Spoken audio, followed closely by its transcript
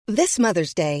This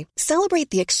Mother's Day, celebrate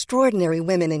the extraordinary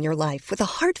women in your life with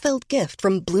a heartfelt gift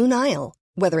from Blue Nile.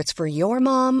 Whether it's for your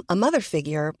mom, a mother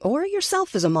figure, or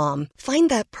yourself as a mom, find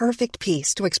that perfect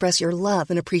piece to express your love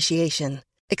and appreciation.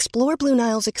 Explore Blue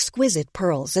Nile's exquisite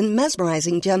pearls and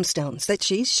mesmerizing gemstones that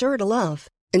she's sure to love.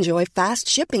 Enjoy fast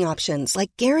shipping options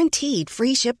like guaranteed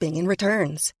free shipping and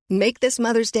returns. Make this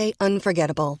Mother's Day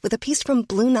unforgettable with a piece from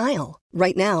Blue Nile.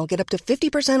 Right now, get up to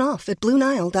 50% off at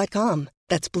BlueNile.com.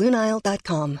 That's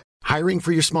BlueNile.com. Hiring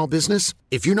for your small business?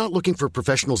 If you're not looking for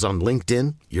professionals on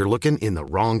LinkedIn, you're looking in the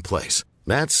wrong place.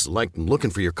 That's like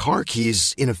looking for your car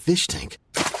keys in a fish tank.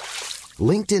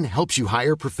 LinkedIn helps you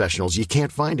hire professionals you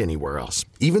can't find anywhere else,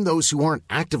 even those who aren't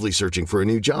actively searching for a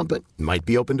new job but might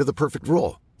be open to the perfect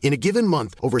role. In a given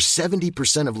month, over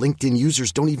 70% of LinkedIn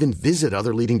users don't even visit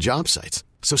other leading job sites.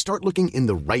 So start looking in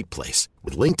the right place.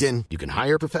 With LinkedIn, you can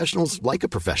hire professionals like a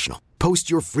professional.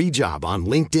 Post your free job on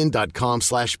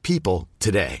linkedin.com/people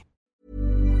today.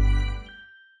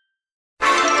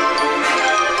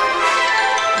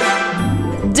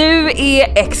 Du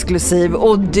är exklusiv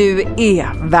och du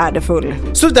är värdefull.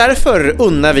 Så därför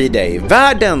unnar vi dig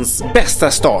världens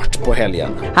bästa start på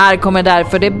helgen. Här kommer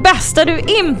därför det bästa du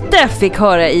inte fick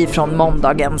höra ifrån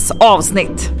måndagens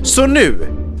avsnitt. Så nu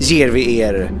ger vi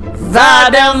er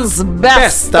världens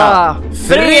bästa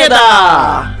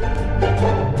fredag!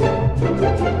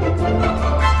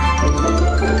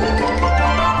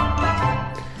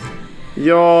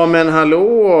 Ja men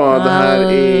hallå, det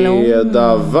här är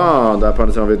Dava, där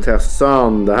pratar vi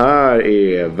Tessan. Det här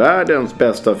är världens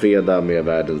bästa fredag med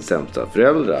världens sämsta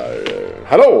föräldrar.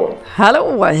 Hallå!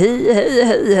 Hallå,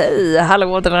 hej.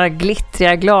 Hallå, den här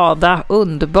glittriga, glada,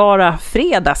 underbara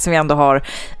fredag som vi ändå har.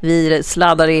 Vi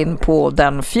sladdar in på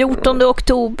den 14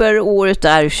 oktober, året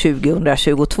är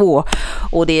 2022.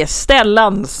 Och det är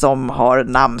Stellan som har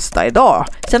namnsdag idag.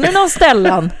 Känner du någon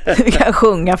Stellan du kan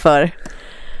sjunga för?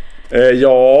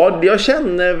 Ja, jag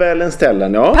känner väl en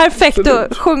Stellan, ja. Perfekt, då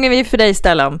sjunger vi för dig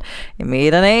Stellan.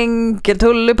 Med en enkel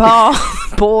tulipan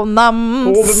på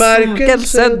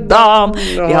namnsmärkelsedagen.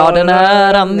 Vi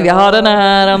har den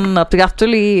äran att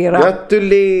gratulera.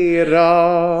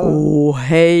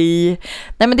 Hej.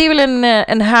 Nej men det är väl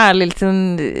en härlig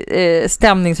liten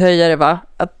stämningshöjare va?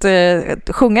 Att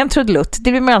sjunga en trudelutt,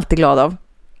 det blir man alltid glad av.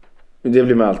 Det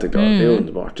blir man alltid glad, det är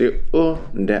underbart. Det är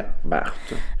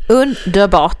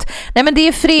underbart. Nej men det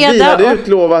är fredag. Vi hade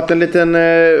utlovat en liten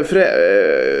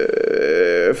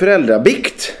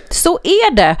föräldrabikt. Så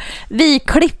är det. Vi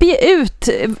klipper ju ut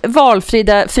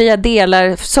valfria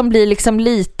delar som blir liksom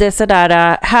lite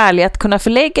sådär härligt att kunna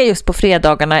förlägga just på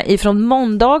fredagarna ifrån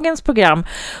måndagens program.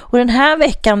 Och den här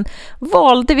veckan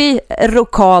valde vi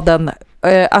rokaden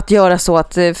att göra så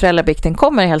att föräldrabikten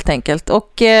kommer helt enkelt.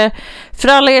 Och för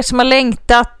alla er som har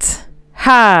längtat,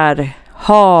 här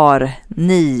har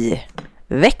ni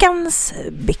veckans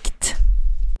bikt.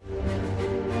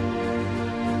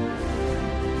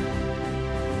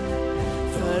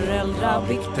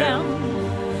 Föräldrabikten,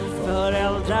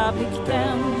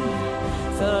 föräldrabikten,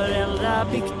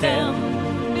 föräldrabikten,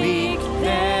 bikten.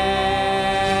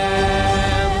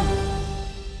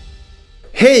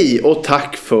 Hej och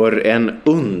tack för en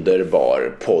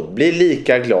underbar podd. Blir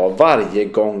lika glad varje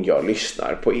gång jag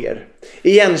lyssnar på er.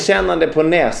 Igenkännande på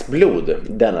näsblod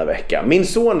denna vecka. Min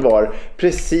son var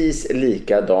precis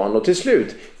likadan och till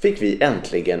slut fick vi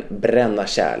äntligen bränna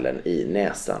kärlen i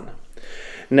näsan.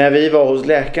 När vi var hos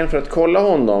läkaren för att kolla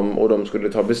honom och de skulle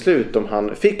ta beslut om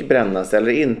han fick brännas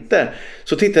eller inte,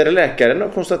 så tittade läkaren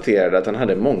och konstaterade att han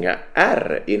hade många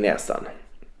ärr i näsan.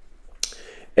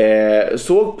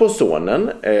 Såg på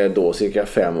sonen, då cirka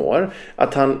 5 år,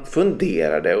 att han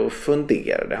funderade och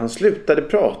funderade. Han slutade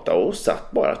prata och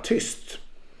satt bara tyst.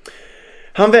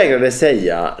 Han vägrade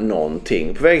säga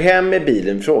någonting. På väg hem med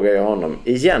bilen frågade jag honom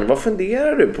igen: vad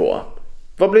funderar du på?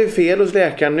 Vad blev fel hos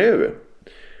läkaren nu?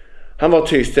 Han var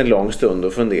tyst en lång stund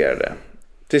och funderade.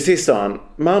 Till sist sa han: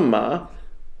 mamma,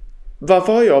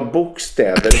 varför har jag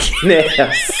bokstäver i näsan?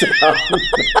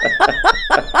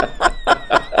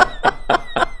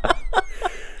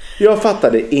 Jag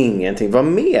fattade ingenting. Vad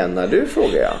menar du?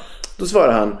 Frågade jag. Då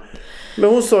svarade han: men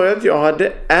hon sa ju att jag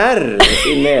hade ärr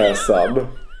i näsan.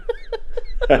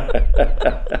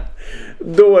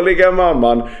 Dåliga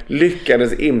mamman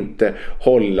lyckades inte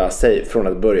hålla sig från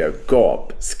att börja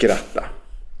gapskratta.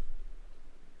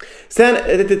 Sen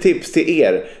ett litet tips till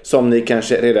er som ni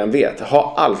kanske redan vet.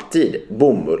 Ha alltid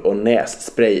bomull och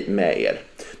nässpray med er.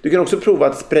 Du kan också prova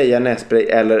att spraya nässpray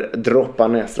eller droppa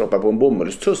näsdroppar på en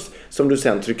bomullstuss som du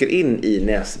sen trycker in i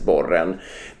näsborren.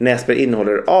 Nässpray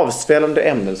innehåller avsvällande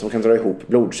ämnen som kan dra ihop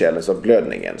blodkärlen så att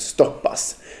blödningen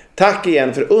stoppas. Tack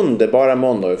igen för underbara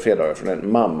måndagar och fredagar från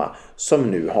en mamma som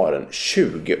nu har en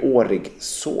 20-årig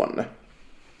son.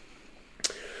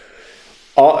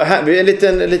 Ja, här vi en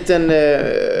liten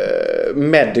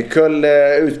medical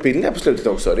utbildning på slutet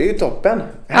också. Det är ju toppen.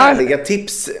 Härliga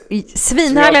tips.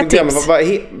 Svinhärliga tips.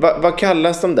 Vad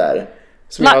kallas de där?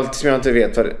 Som jag inte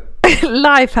vet vad det...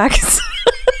 Lifehacks.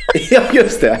 Ja,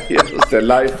 just det.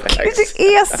 Lifehacks.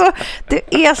 Du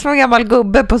är som en gammal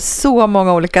gubbe på så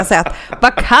många olika sätt.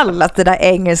 Vad kallas det där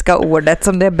engelska ordet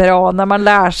som det är bra när man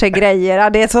lär sig grejer? Ja,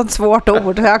 det är ett sånt svårt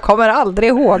ord. Jag kommer aldrig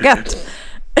ihåg det.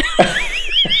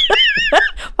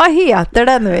 Vad heter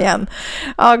det nu igen?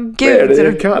 Ja, gud. Vad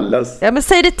är det kallas? Ja, men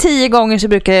säg det 10 gånger så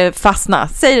brukar det fastna.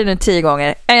 Säg det nu 10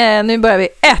 gånger. Nu börjar vi.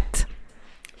 1.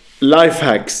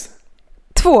 Lifehacks.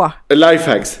 2.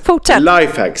 Lifehacks. Fortsätt.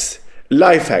 Lifehacks.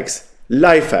 Lifehacks.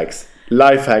 Lifehacks.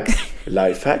 Lifehacks.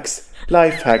 Lifehacks.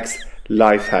 Lifehacks.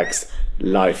 Lifehacks.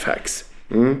 Lifehacks.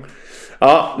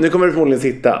 Ja, nu kommer det förmodligen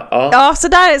sitta. Ja, så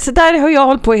där har jag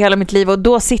hållit på i hela mitt liv och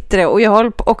då sitter det. Och jag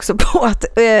håller också på att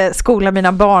skola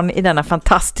mina barn i denna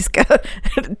fantastiska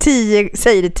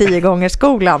 10 gånger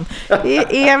skolan. Det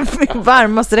är en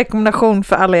varmaste rekommendation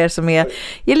för alla er som är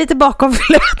lite bakom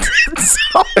flötet.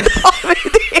 Så har vi det.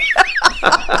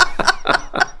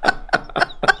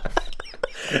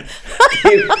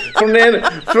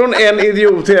 Från en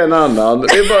idiot till en annan.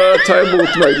 Det är bara att ta emot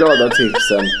de här glada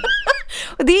tipsen.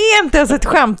 Och det är inte ens ett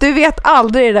skämt. Du vet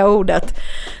aldrig det där ordet.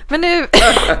 Men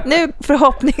nu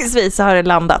förhoppningsvis har det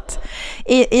landat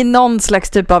i någon slags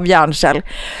typ av hjärncell.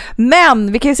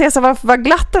 Men vi kan ju säga så var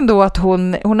glatt ändå att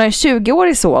hon har en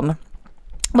 20-årig son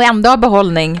och ändå har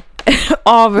behållning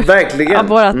av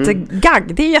vårat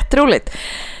gagg. Det är jätteroligt.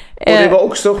 Och det var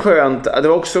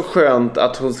också skönt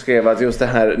att hon skrev att just det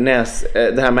här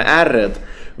med ärret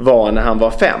var när han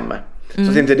var 5.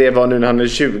 Så att inte det var nu när han är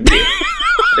 20.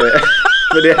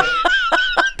 För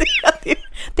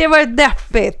det var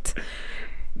deppigt.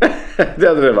 Det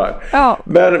hade det varit. Ja.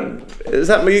 Men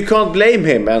you can't blame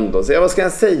him ändå. Så vad ska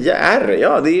jag säga? R.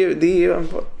 Ja, det är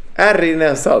R i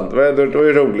näsan. Det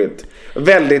var roligt.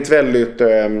 Väldigt, väldigt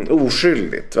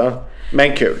oskyldigt, va?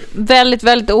 Men kul. Väldigt,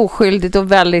 väldigt oskyldigt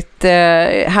och väldigt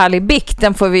härlig bikt.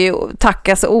 Den får vi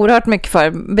tacka så oerhört mycket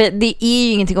för. Det är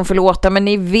ju ingenting att förlåta, men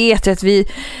ni vet ju att vi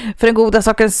för den goda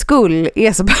sakens skull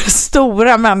är så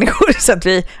stora människor så att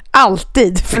vi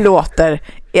alltid förlåter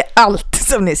allt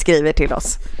som ni skriver till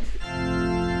oss.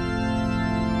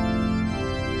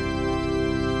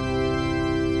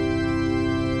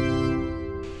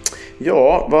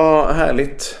 Ja, vad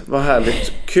härligt.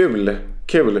 Kul.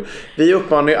 Vi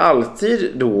uppmanar ju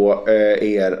alltid då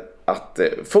er att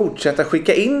fortsätta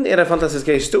skicka in era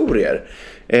fantastiska historier.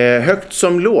 Högt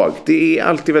som lågt. Det är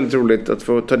alltid väldigt roligt att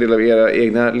få ta del av era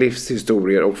egna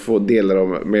livshistorier och få dela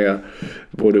dem med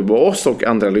både oss och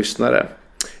andra lyssnare.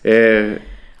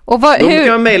 Och då kan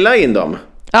man mejla in dem.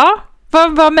 Ja,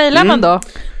 vad mejlar man då?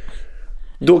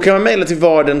 Då kan man mejla till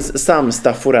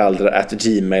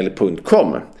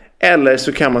vardenssamstaföräldrar@gmail.com. Eller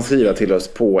så kan man skriva till oss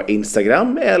på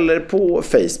Instagram eller på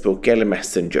Facebook eller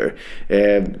Messenger.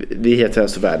 Vi heter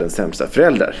alltså Världens sämsta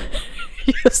föräldrar.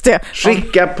 Just det.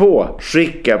 Skicka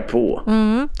på.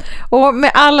 Och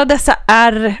med alla dessa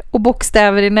R och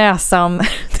bokstäver i näsan,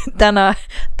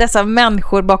 dessa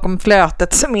människor bakom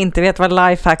flötet som inte vet vad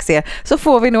lifehacks är, så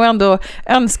får vi nog ändå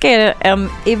önska er en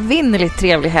evinnerligt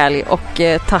trevlig helg och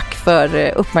tack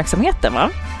för uppmärksamheten, va?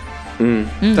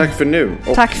 Tack för nu.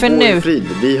 Och tack för nu. Frid.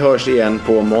 Vi hörs igen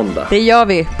på måndag. Det gör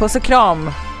vi. Puss och kram.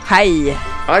 Hej.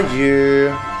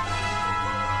 Adjö.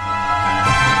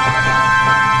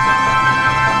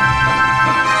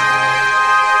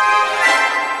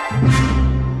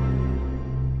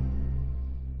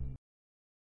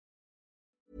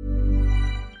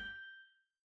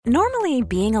 Normally,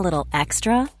 being a little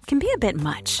extra can be a bit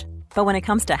much. But when it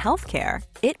comes to healthcare,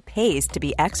 it pays to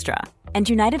be extra. And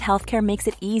United Healthcare makes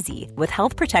it easy with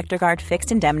Health Protector Guard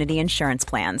fixed indemnity insurance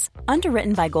plans.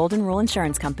 Underwritten by Golden Rule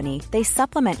Insurance Company, they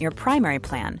supplement your primary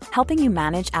plan, helping you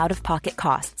manage out-of-pocket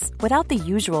costs without the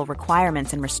usual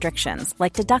requirements and restrictions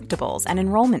like deductibles and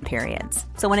enrollment periods.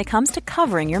 So when it comes to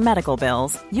covering your medical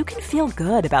bills, you can feel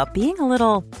good about being a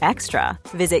little extra.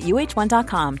 Visit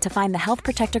uh1.com to find the Health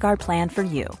Protector Guard plan for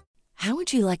you. How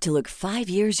would you like to look 5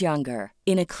 years younger?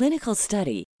 In a clinical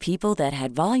study, people that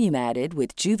had volume added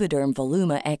with Juvederm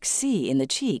Voluma XC in the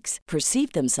cheeks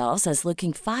perceived themselves as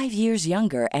looking 5 years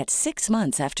younger at 6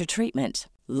 months after treatment.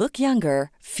 Look younger,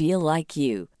 feel like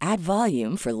you. Add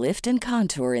volume for lift and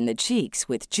contour in the cheeks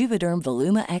with Juvederm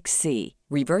Voluma XC.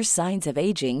 Reverse signs of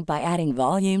aging by adding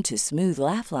volume to smooth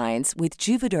laugh lines with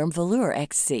Juvederm Volure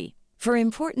XC. For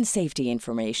important safety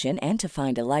information and to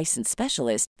find a licensed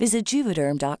specialist, visit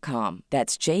Juvederm.com.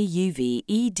 That's JUVEDERM.com.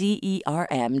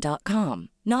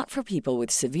 Not for people with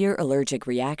severe allergic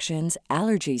reactions,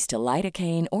 allergies to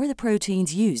lidocaine, or the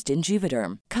proteins used in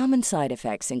Juvederm. Common side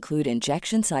effects include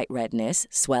injection site redness,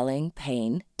 swelling,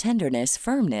 pain, tenderness,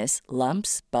 firmness,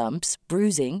 lumps, bumps,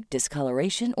 bruising,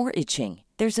 discoloration, or itching.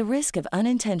 There's a risk of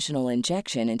unintentional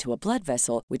injection into a blood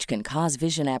vessel, which can cause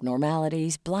vision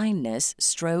abnormalities, blindness,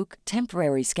 stroke,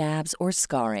 temporary scabs, or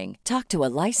scarring. Talk to a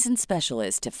licensed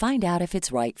specialist to find out if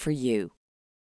it's right for you.